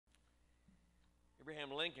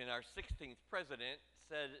Abraham Lincoln, our 16th president,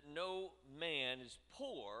 said, "No man is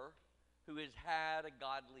poor who has had a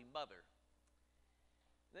godly mother."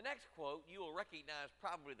 The next quote, you will recognize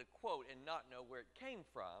probably the quote and not know where it came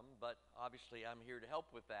from, but obviously I'm here to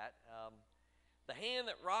help with that. The hand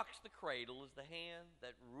that rocks the cradle is the hand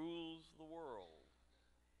that rules the world.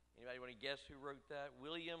 Anybody want to guess who wrote that?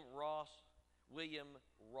 William Ross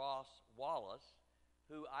Wallace,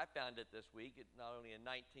 who I found it this week, not only a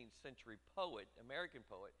 19th century poet, American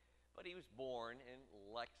poet, but he was born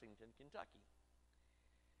in Lexington, Kentucky.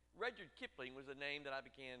 Rudyard Kipling was a name that I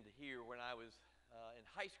began to hear when I was in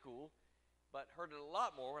high school, but heard it a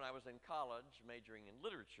lot more when I was in college, majoring in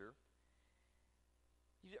literature.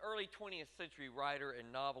 He's an early 20th century writer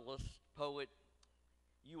and novelist, poet.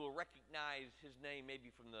 You will recognize his name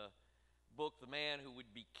maybe from the book The Man Who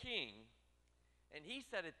Would Be King. And he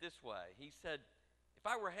said it this way. He said, "If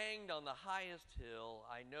I were hanged on the highest hill,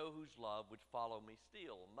 I know whose love would follow me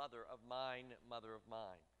still. Mother of mine, mother of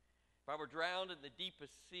mine. If I were drowned in the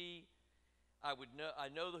deepest sea, I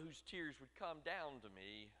know whose tears would come down to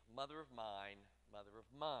me. Mother of mine, mother of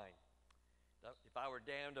mine. If I were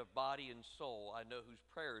damned of body and soul, I know whose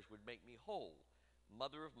prayers would make me whole.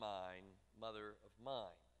 Mother of mine, mother of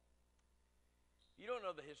mine." You don't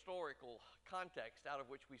know the historical context out of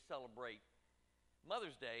which we celebrate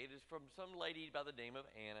Mother's Day. It is from some lady by the name of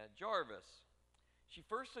Anna Jarvis. She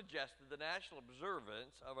first suggested the national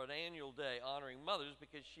observance of an annual day honoring mothers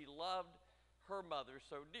because she loved her mother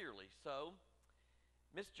so dearly. So,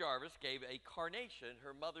 Miss Jarvis gave a carnation,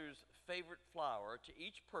 her mother's favorite flower, to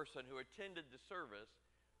each person who attended the service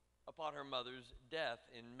upon her mother's death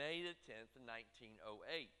in May the 10th,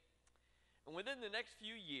 1908. And within the next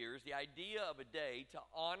few years, the idea of a day to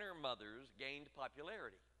honor mothers gained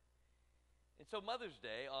popularity. And so Mother's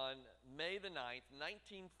Day on May the 9th,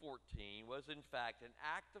 1914, was in fact an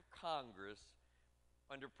act of Congress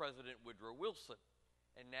under President Woodrow Wilson.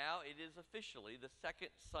 And now it is officially the second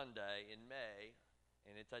Sunday in May,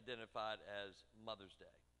 and it's identified as Mother's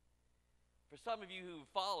Day. For some of you who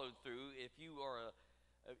followed through, if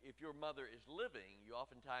your mother is living, you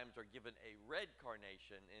oftentimes are given a red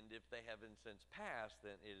carnation, and if they have since passed,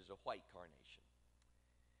 then it is a white carnation.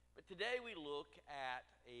 But today we look at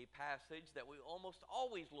a passage that we almost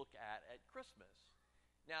always look at Christmas.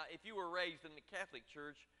 Now, if you were raised in the Catholic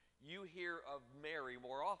Church, you hear of Mary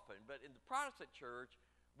more often, but in the Protestant Church,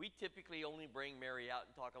 we typically only bring Mary out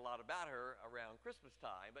and talk a lot about her around Christmas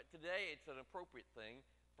time, but today it's an appropriate thing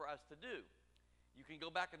for us to do. You can go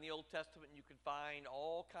back in the Old Testament and you can find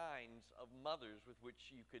all kinds of mothers with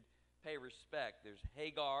which you could pay respect. There's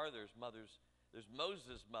Hagar, there's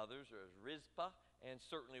Moses' mothers, there's Rizpah, and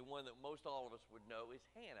certainly one that most all of us would know is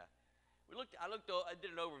Hannah. I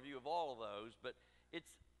did an overview of all of those, but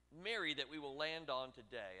it's Mary that we will land on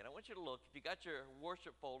today. And I want you to look, if you got your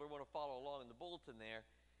worship folder, want to follow along in the bulletin there.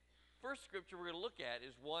 First scripture we're going to look at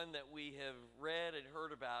is one that we have read and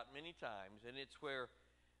heard about many times, and it's where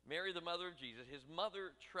Mary, the mother of Jesus, his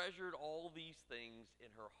mother treasured all these things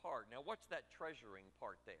in her heart. Now, what's that treasuring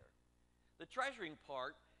part there? The treasuring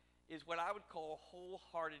part is what I would call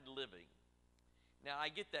wholehearted living. Now, I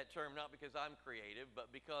get that term not because I'm creative,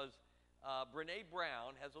 but because Brené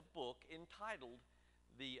Brown has a book entitled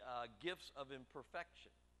The Gifts of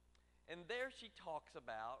Imperfection. And there she talks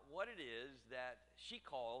about what it is that she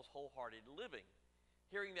calls wholehearted living.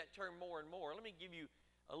 Hearing that term more and more, let me give you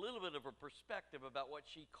a little bit of a perspective about what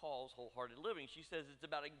she calls wholehearted living. She says it's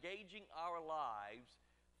about engaging our lives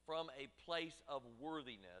from a place of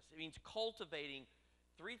worthiness. It means cultivating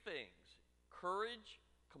three things: courage,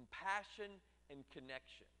 compassion, and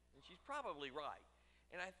connection. And she's probably right.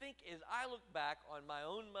 And I think as I look back on my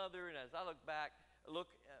own mother, and as I look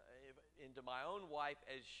into my own wife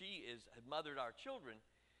as she had mothered our children,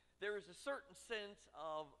 there is a certain sense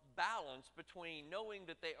of balance between knowing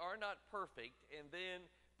that they are not perfect and then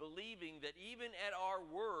believing that even at our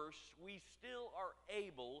worst, we still are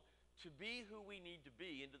able to be who we need to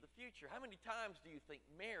be into the future. How many times do you think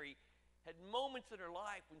Mary had moments in her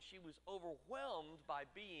life when she was overwhelmed by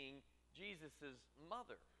being Jesus'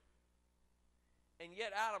 mother? And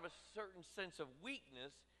yet out of a certain sense of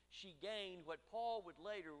weakness, she gained what Paul would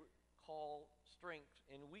later call strength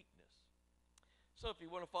in weakness. So if you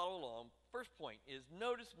want to follow along, first point is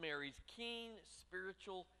notice Mary's keen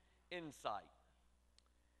spiritual insight.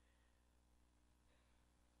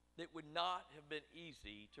 It would not have been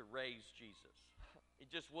easy to raise Jesus.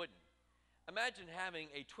 It just wouldn't. Imagine having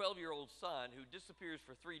a 12-year-old son who disappears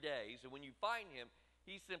for 3 days, and when you find him,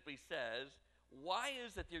 he simply says, "Why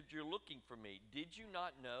is it that you're looking for me? Did you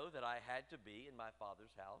not know that I had to be in my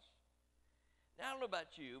Father's house?" Now, I don't know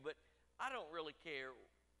about you, but I don't really care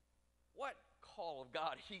what call of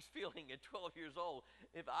God he's feeling at 12 years old.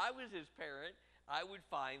 If I was his parent, I would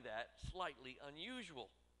find that slightly unusual.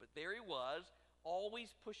 But there he was, always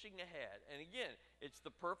pushing ahead. And again, it's the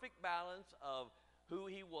perfect balance of who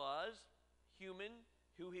he was, human,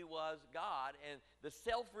 who he was, God, and the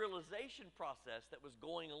self-realization process that was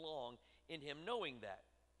going along in him knowing that.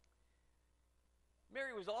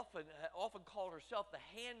 Mary was often called herself the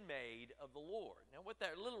handmaid of the Lord. Now, what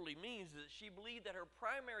that literally means is that she believed that her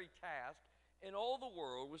primary task in all the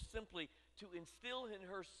world was simply to instill in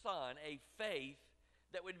her son a faith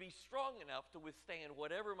that would be strong enough to withstand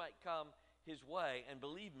whatever might come his way. And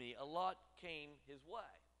believe me, a lot came his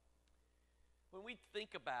way. When we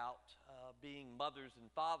think about being mothers and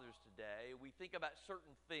fathers today, we think about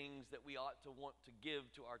certain things that we ought to want to give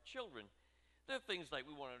to our children. There are things like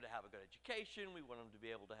we want them to have a good education, we want them to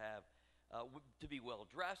be able to have, to be well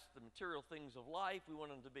dressed, the material things of life. We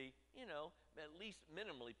want them to be, at least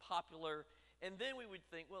minimally popular. And then we would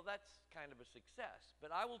think, well, that's kind of a success.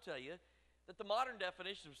 But I will tell you that the modern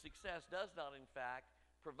definition of success does not, in fact,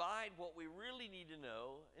 provide what we really need to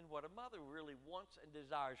know and what a mother really wants and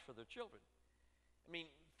desires for their children. I mean,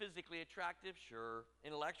 physically attractive, sure.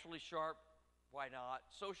 Intellectually sharp, why not?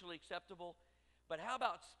 Socially acceptable. But how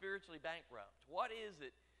about spiritually bankrupt? What is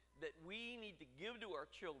it that we need to give to our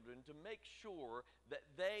children to make sure that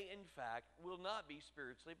they, in fact, will not be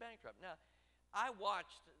spiritually bankrupt? Now, I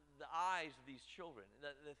watched the eyes of these children.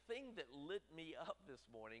 The thing that lit me up this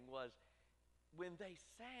morning was when they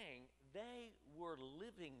sang, they were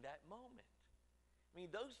living that moment. I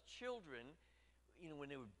mean, those children,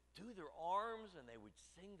 when they would do their arms and they would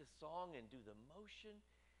sing the song and do the motion,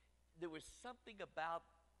 there was something about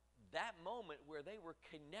that moment where they were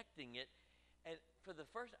connecting it. And for the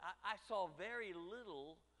first, I saw very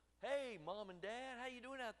little, hey, mom and dad, how you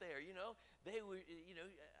doing out there? They were,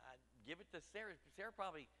 I give it to Sarah. Sarah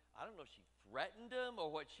probably, I don't know if she threatened them or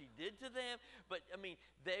what she did to them, but I mean,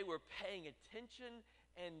 they were paying attention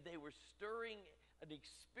and they were stirring an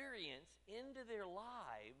experience into their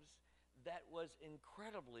lives that was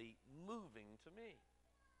incredibly moving to me.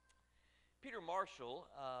 Peter Marshall,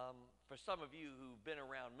 for some of you who've been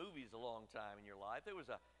around movies a long time in your life, there was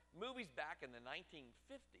movies back in the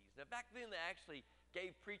 1950s. Now, back then, they actually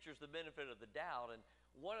gave preachers the benefit of the doubt, and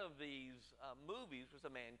one of these movies was a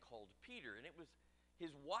man called Peter, and it was his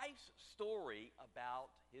wife's story about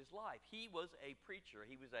his life. He was a preacher.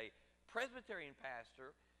 He was a Presbyterian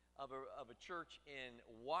pastor of a church in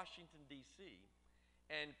Washington, D.C.,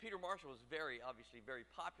 and Peter Marshall was obviously very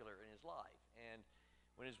popular in his life. And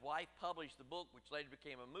when his wife published the book, which later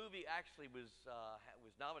became a movie, actually was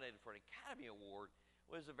nominated for an Academy Award,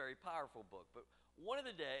 was a very powerful book. But one of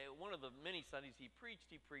the many Sundays he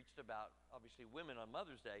preached about, obviously, women on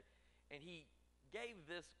Mother's Day, and he gave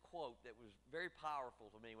this quote that was very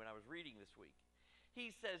powerful to me when I was reading this week.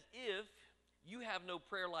 He says, if you have no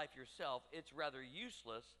prayer life yourself, it's rather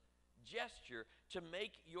useless gesture to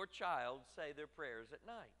make your child say their prayers at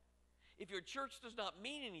night. If your church does not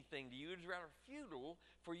mean anything to you, it is rather futile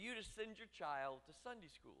for you to send your child to Sunday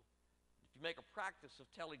school. If you make a practice of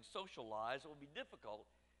telling social lies, it will be difficult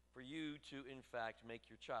for you to, in fact, make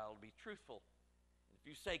your child be truthful. If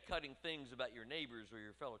you say cutting things about your neighbors or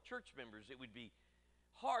your fellow church members, it would be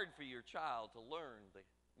hard for your child to learn the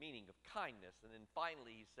meaning of kindness. And then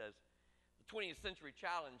finally, he says, the 20th century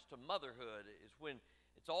challenge to motherhood is when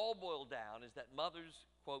it's all boiled down is that mothers,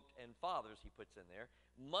 quote, and fathers, he puts in there,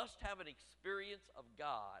 must have an experience of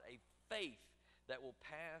God, a faith that will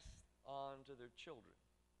pass on to their children.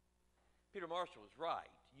 Peter Marshall is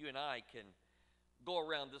right. You and I can go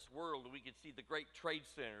around this world and we can see the great trade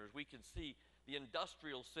centers. We can see the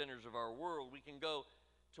industrial centers of our world. We can go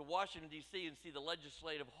to Washington, D.C. and see the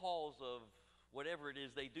legislative halls of whatever it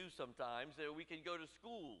is they do sometimes. We can go to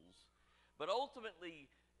schools. But ultimately,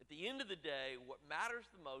 at the end of the day, what matters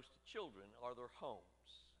the most to children are their homes.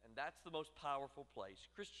 And that's the most powerful place.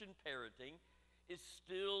 Christian parenting is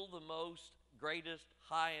still the most greatest,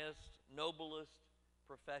 highest, noblest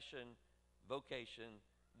profession, vocation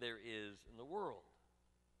there is in the world.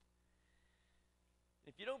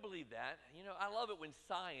 If you don't believe that, I love it when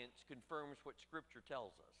science confirms what Scripture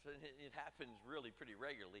tells us. And it happens really pretty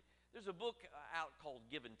regularly. There's a book out called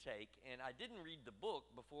Give and Take, and I didn't read the book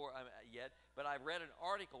before yet, but I read an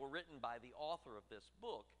article written by the author of this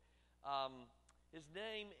book. His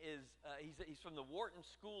name is, he's from the Wharton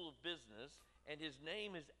School of Business, and his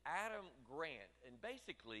name is Adam Grant. And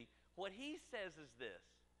basically, what he says is this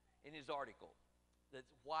in his article,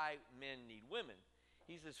 that's why men need women.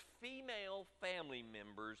 He says, female family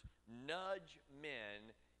members nudge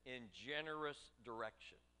men in generous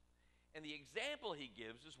direction. And the example he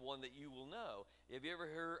gives is one that you will know. Have you ever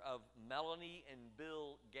heard of Melanie and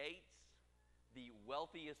Bill Gates, the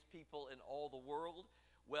wealthiest people in all the world?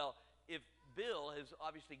 Well, if Bill has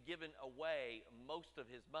obviously given away most of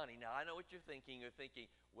his money. Now, I know what you're thinking. You're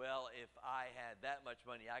thinking, well, if I had that much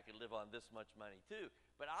money, I could live on this much money too.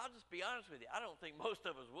 But I'll just be honest with you, I don't think most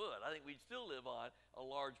of us would. I think we'd still live on a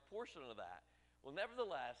large portion of that. Well,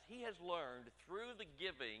 nevertheless, he has learned through the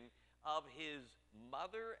giving of his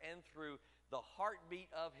mother and through the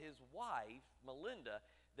heartbeat of his wife, Melinda,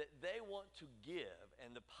 that they want to give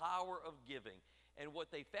and the power of giving. And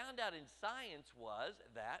what they found out in science was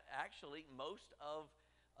that actually most of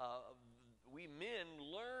we men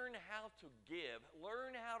learn how to give,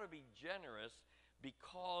 learn how to be generous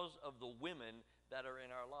because of the women that are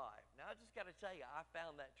in our life. Now, I just got to tell you, I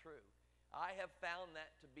found that true. I have found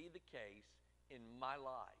that to be the case in my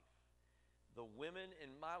life. The women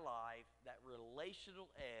in my life, that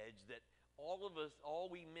relational edge that all of us,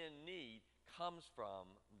 all we men need, comes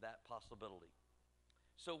from that possibility.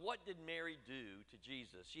 So what did Mary do to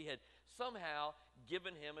Jesus? She had somehow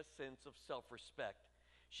given him a sense of self-respect.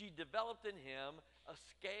 She developed in him a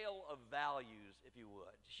scale of values, if you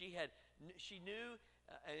would. She knew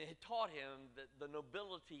and had taught him the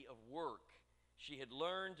nobility of work. She had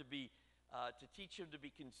learned to teach him to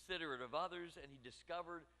be considerate of others, and he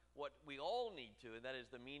discovered what we all need to, and that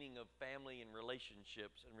is the meaning of family and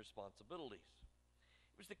relationships and responsibilities.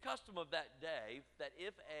 It was the custom of that day that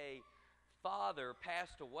if a father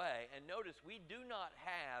passed away, and notice we do not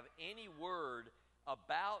have any word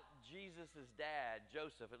about Jesus' dad,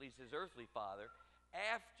 Joseph, at least his earthly father,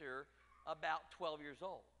 after about 12 years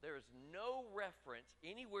old. There is no reference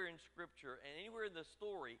anywhere in Scripture and anywhere in the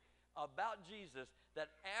story about Jesus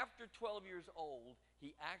that after 12 years old,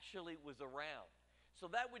 he actually was around. So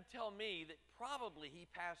that would tell me that probably he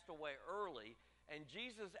passed away early, and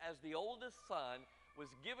Jesus, as the oldest son, was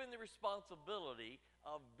given the responsibility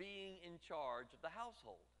of being in charge of the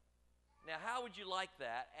household. Now, how would you like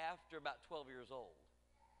that after about 12 years old?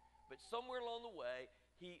 But somewhere along the way,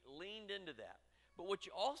 he leaned into that. But what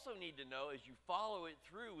you also need to know as you follow it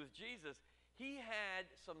through with Jesus, he had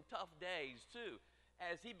some tough days too.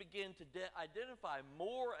 As he began to identify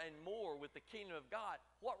more and more with the kingdom of God,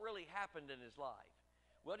 what really happened in his life?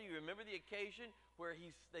 Well, do you remember the occasion where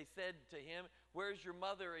they said to him, "Where's your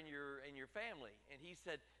mother and your family?" And he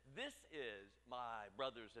said, "This is my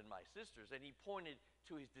brothers and my sisters." And he pointed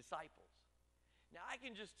to his disciples. Now, I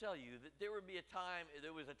can just tell you that there was a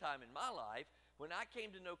time in my life when I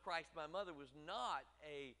came to know Christ. My mother was not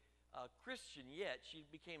a Christian yet. She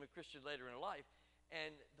became a Christian later in her life.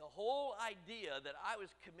 And the whole idea that I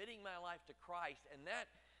was committing my life to Christ, and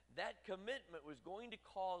that commitment was going to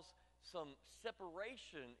cause some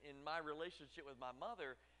separation in my relationship with my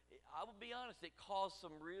mother, I will be honest, it caused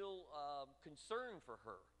some real concern for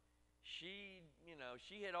her. She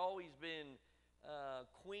had always been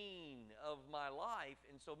queen of my life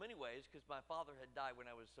in so many ways because my father had died when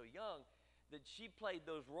I was so young, that she played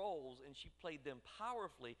those roles, and she played them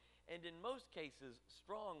powerfully and in most cases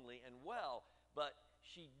strongly and well, but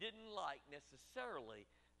she didn't like necessarily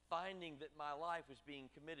finding that my life was being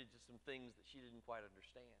committed to some things that she didn't quite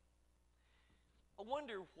understand. I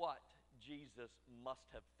wonder what Jesus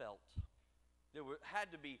must have felt.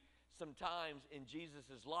 Had to be some times in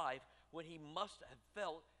Jesus' life when he must have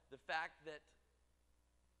felt the fact that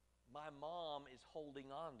my mom is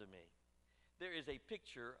holding on to me. There is a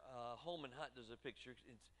picture, Holman Hunt does a picture,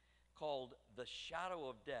 it's called The Shadow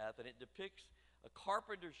of Death, and it depicts a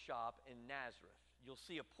carpenter's shop in Nazareth. You'll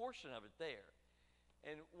see a portion of it there.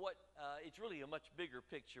 And it's really a much bigger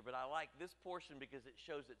picture, but I like this portion because it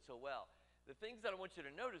shows it so well. The things that I want you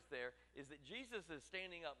to notice there is that Jesus is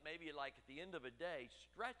standing up maybe like at the end of a day,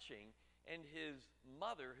 stretching, and his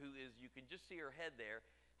mother, who is, you can just see her head there,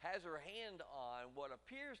 has her hand on what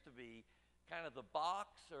appears to be kind of the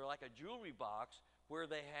box or like a jewelry box where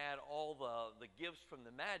they had all the gifts from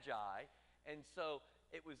the Magi. And so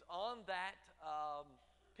it was on that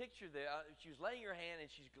picture there. She was laying her hand and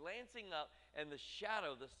she's glancing up, and the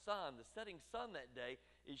shadow, the sun, the setting sun that day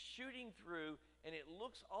is shooting through, and it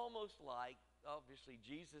looks almost like, obviously,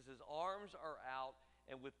 Jesus' arms are out,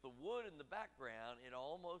 and with the wood in the background, it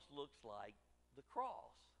almost looks like the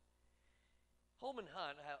cross. Holman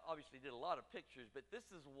Hunt obviously did a lot of pictures, but this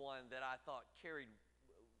is one that I thought carried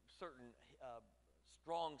certain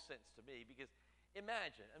strong sense to me, because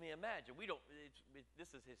imagine, this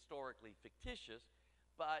is historically fictitious,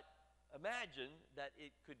 but imagine that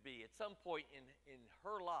it could be at some point in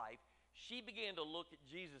her life, she began to look at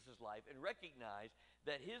Jesus' life and recognize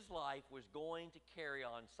that his life was going to carry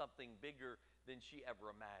on something bigger than she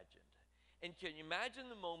ever imagined. And can you imagine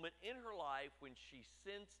the moment in her life when she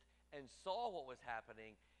sensed and saw what was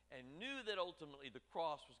happening and knew that ultimately the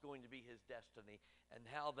cross was going to be his destiny, and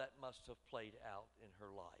how that must have played out in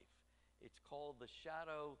her life? It's called The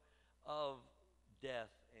Shadow of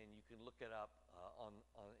Death, and you can look it up on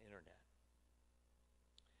the internet.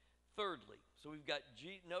 Thirdly, so we've got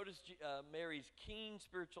notice Mary's keen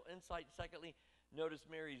spiritual insight. Secondly, notice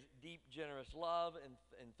Mary's deep, generous love.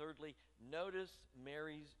 And thirdly, notice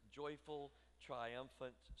Mary's joyful,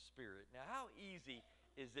 triumphant spirit. Now, how easy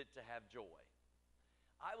is it to have joy?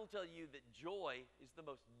 I will tell you that joy is the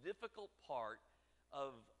most difficult part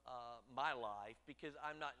of my life, because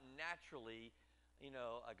I'm not naturally,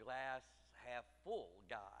 a glass half full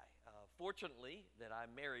guy. Fortunately, that I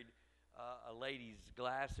married a lady's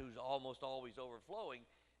glass who's almost always overflowing,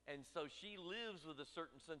 and so she lives with a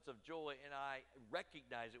certain sense of joy, and I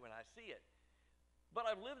recognize it when I see it. But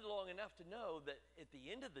I've lived long enough to know that at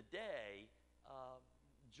the end of the day,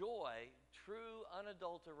 joy, true,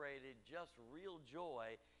 unadulterated, just real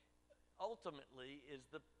joy, ultimately is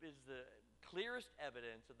the clearest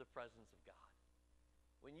evidence of the presence of God.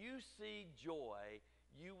 When you see joy,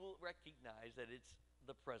 you will recognize that it's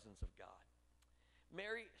the presence of God.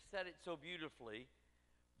 Mary said it so beautifully.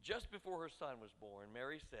 Just before her son was born,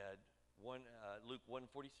 Mary said, Luke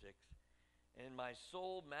 1:46, "And my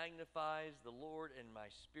soul magnifies the Lord, and my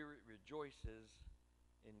spirit rejoices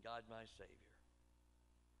in God my Savior."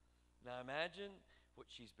 Now imagine what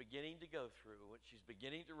she's beginning to go through, what she's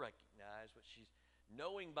beginning to recognize, what she's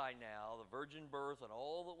knowing by now, the virgin birth and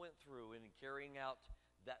all that went through in carrying out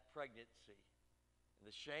that pregnancy, and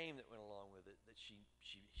the shame that went along with it, that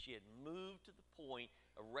she had moved to the point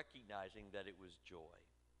of recognizing that it was joy.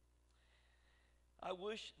 I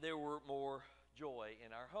wish there were more joy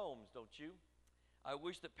in our homes, don't you? I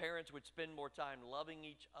wish that parents would spend more time loving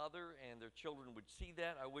each other and their children would see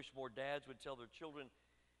that. I wish more dads would tell their children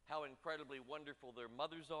how incredibly wonderful their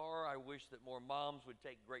mothers are. I wish that more moms would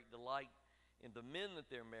take great delight in the men that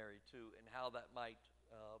they're married to and how that might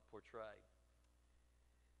portray.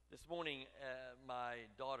 This morning, my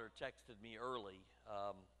daughter texted me early.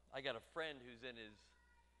 I got a friend who's in his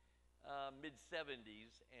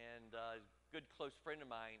mid-70s, and a good close friend of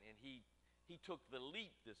mine, and he took the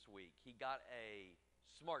leap this week. He got a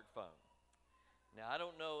smartphone. Now, I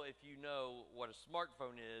don't know if you know what a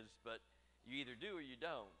smartphone is, but you either do or you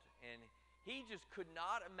don't. And he just could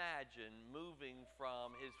not imagine moving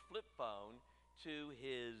from his flip phone to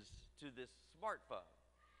this smartphone.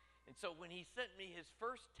 And so when he sent me his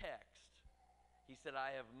first text, he said,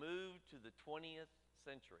 "I have moved to the 20th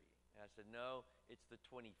century." And I said, "No, it's the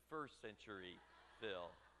 21st century,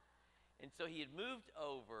 Phil." And so he had moved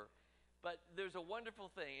over, but there's a wonderful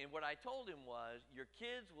thing. And what I told him was, your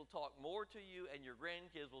kids will talk more to you and your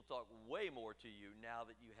grandkids will talk way more to you now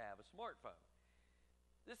that you have a smartphone.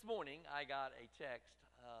 This morning, I got a text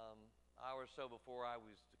an hour or so before I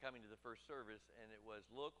was coming to the first service, and it was,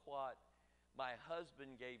 "Look what my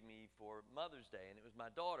husband gave me for Mother's Day." And it was my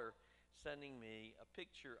daughter sending me a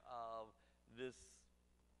picture of this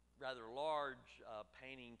rather large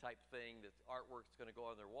painting type thing, that artwork's going to go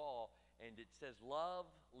on their wall, and it says, "Love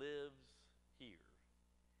lives here."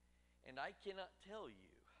 And I cannot tell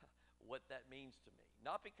you what that means to me.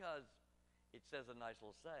 Not because it says a nice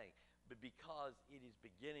little saying, but because it is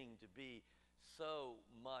beginning to be so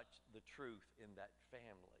much the truth in that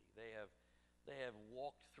family. They have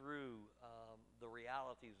walked through the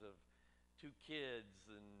realities of two kids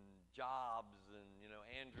and jobs, and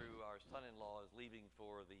Andrew, our son-in-law, is leaving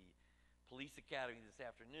for the police academy this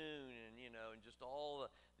afternoon, and just all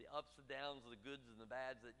the ups and downs, the goods and the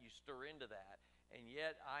bads that you stir into that. And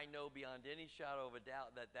yet I know beyond any shadow of a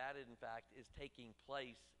doubt that in fact is taking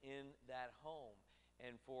place in that home.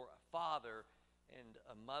 And for a father and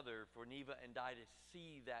a mother, for Neva and I to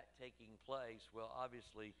see that taking place, well,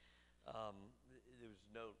 obviously there's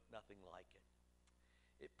nothing like it.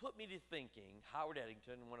 It put me to thinking, Howard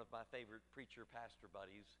Eddington, one of my favorite preacher pastor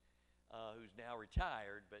buddies, who's now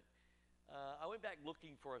retired, but I went back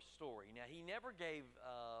looking for a story. Now, he never gave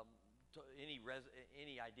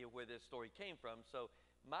any idea where this story came from, so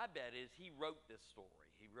my bet is he wrote this story.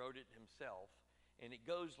 He wrote it himself, and it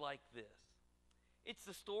goes like this. It's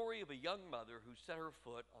the story of a young mother who set her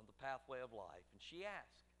foot on the pathway of life, and she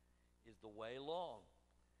asked, "Is the way long?"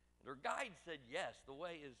 And her guide said, "Yes, the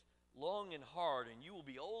way is long and hard, and you will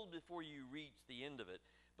be old before you reach the end of it,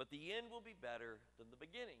 but the end will be better than the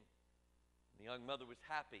beginning." And the young mother was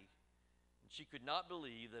happy, and she could not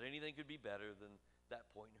believe that anything could be better than that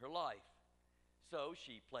point in her life. So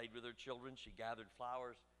she played with her children, she gathered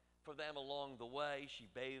flowers for them along the way, she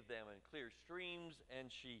bathed them in clear streams,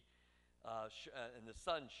 and she and the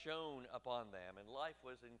sun shone upon them, and life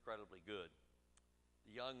was incredibly good.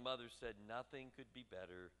 The young mother said nothing could be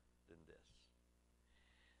better than this.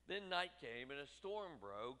 Then night came, and a storm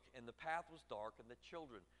broke, and the path was dark, and the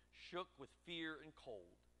children shook with fear and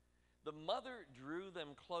cold. The mother drew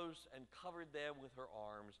them close and covered them with her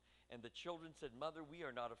arms, and the children said, "Mother, we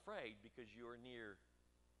are not afraid, because you are near."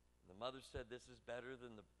 And the mother said, "This is better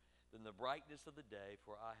than the brightness of the day,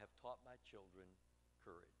 for I have taught my children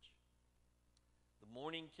courage." The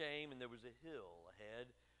morning came, and there was a hill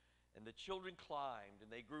ahead, and the children climbed,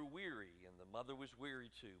 and they grew weary, and the mother was weary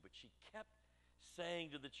too, but she kept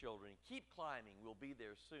saying to the children, "Keep climbing, we'll be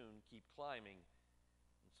there soon, keep climbing."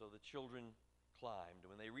 And so the children climbed, and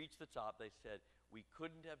when they reached the top, they said, "We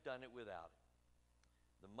couldn't have done it without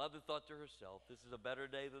it." The mother thought to herself, "This is a better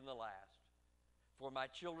day than the last, for my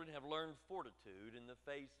children have learned fortitude in the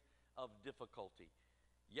face of difficulty.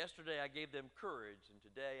 Yesterday I gave them courage, and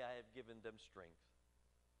today I have given them strength."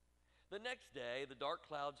 The next day, the dark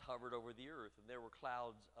clouds hovered over the earth, and there were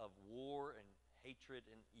clouds of war and hatred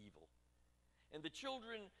and evil. And the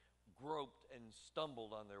children groped and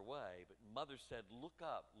stumbled on their way, but mother said, "Look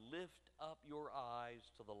up, lift up your eyes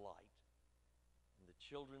to the light." And the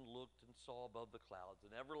children looked and saw above the clouds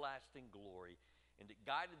an everlasting glory, and it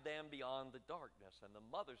guided them beyond the darkness. And the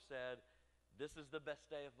mother said, "This is the best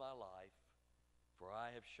day of my life, for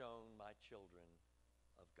I have shown my children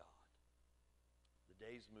of God." The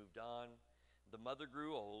days moved on. The mother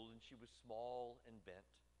grew old, and she was small and bent.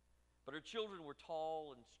 But her children were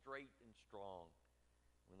tall and straight and strong.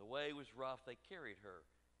 When the way was rough, they carried her.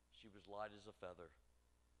 She was light as a feather.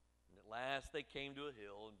 And at last they came to a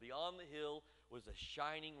hill, and beyond the hill was a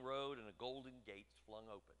shining road and a golden gates flung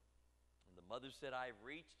open. And the mother said, "I have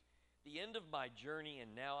reached the end of my journey,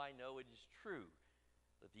 and now I know it is true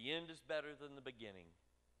that the end is better than the beginning,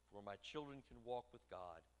 for my children can walk with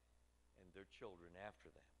God and their children after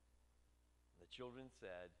them." And the children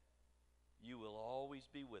said, "You will always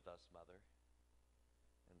be with us, Mother."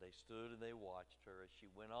 And they stood and they watched her as she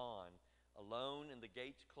went on, alone, and the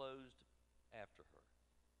gates closed after her.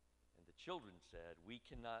 And the children said, "We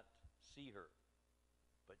cannot see her,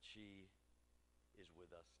 but she is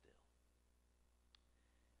with us still."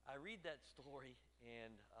 I read that story,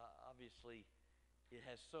 and obviously it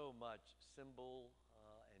has so much symbol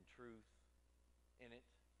and truth in it.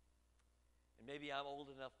 And maybe I'm old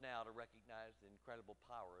enough now to recognize the incredible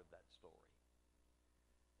power of that story.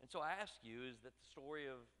 And so I ask you, is that the story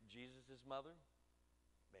of Jesus' mother?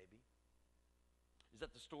 Maybe. Is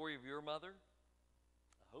that the story of your mother?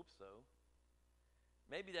 I hope so.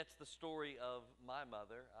 Maybe that's the story of my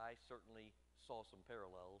mother. I certainly saw some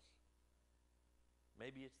parallels.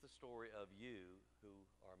 Maybe it's the story of you who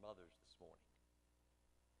are mothers this morning.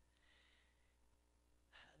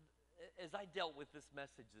 As I dealt with this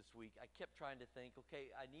message this week, I kept trying to think,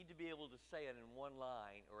 okay, I need to be able to say it in one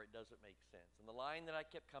line or it doesn't make sense. And the line that I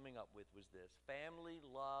kept coming up with was this: family,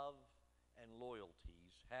 love, and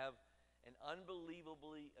loyalties have an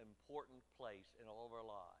unbelievably important place in all of our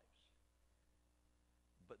lives.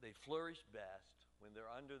 But they flourish best when they're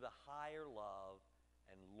under the higher love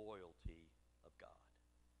and loyalty of God.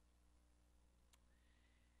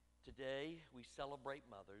 Today, we celebrate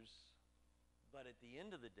mothers. But at the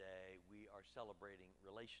end of the day, we are celebrating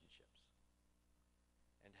relationships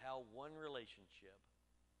and how one relationship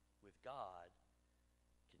with God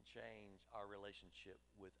can change our relationship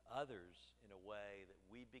with others in a way that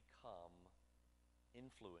we become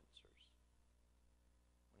influencers.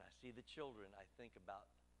 When I see the children, I think about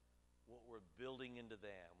what we're building into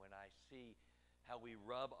them. When I see how we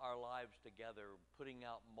rub our lives together, putting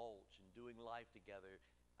out mulch and doing life together,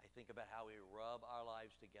 I think about how we rub our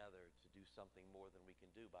lives together to do something more than we can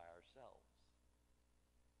do by ourselves.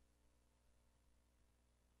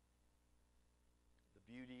 The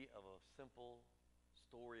beauty of a simple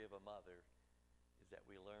story of a mother is that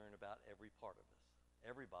we learn about every part of us.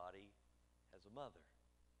 Everybody has a mother,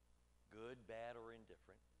 good, bad, or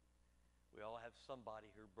indifferent. We all have somebody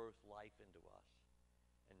who birthed life into us,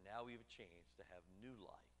 and now we have a chance to have new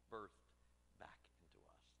life birthed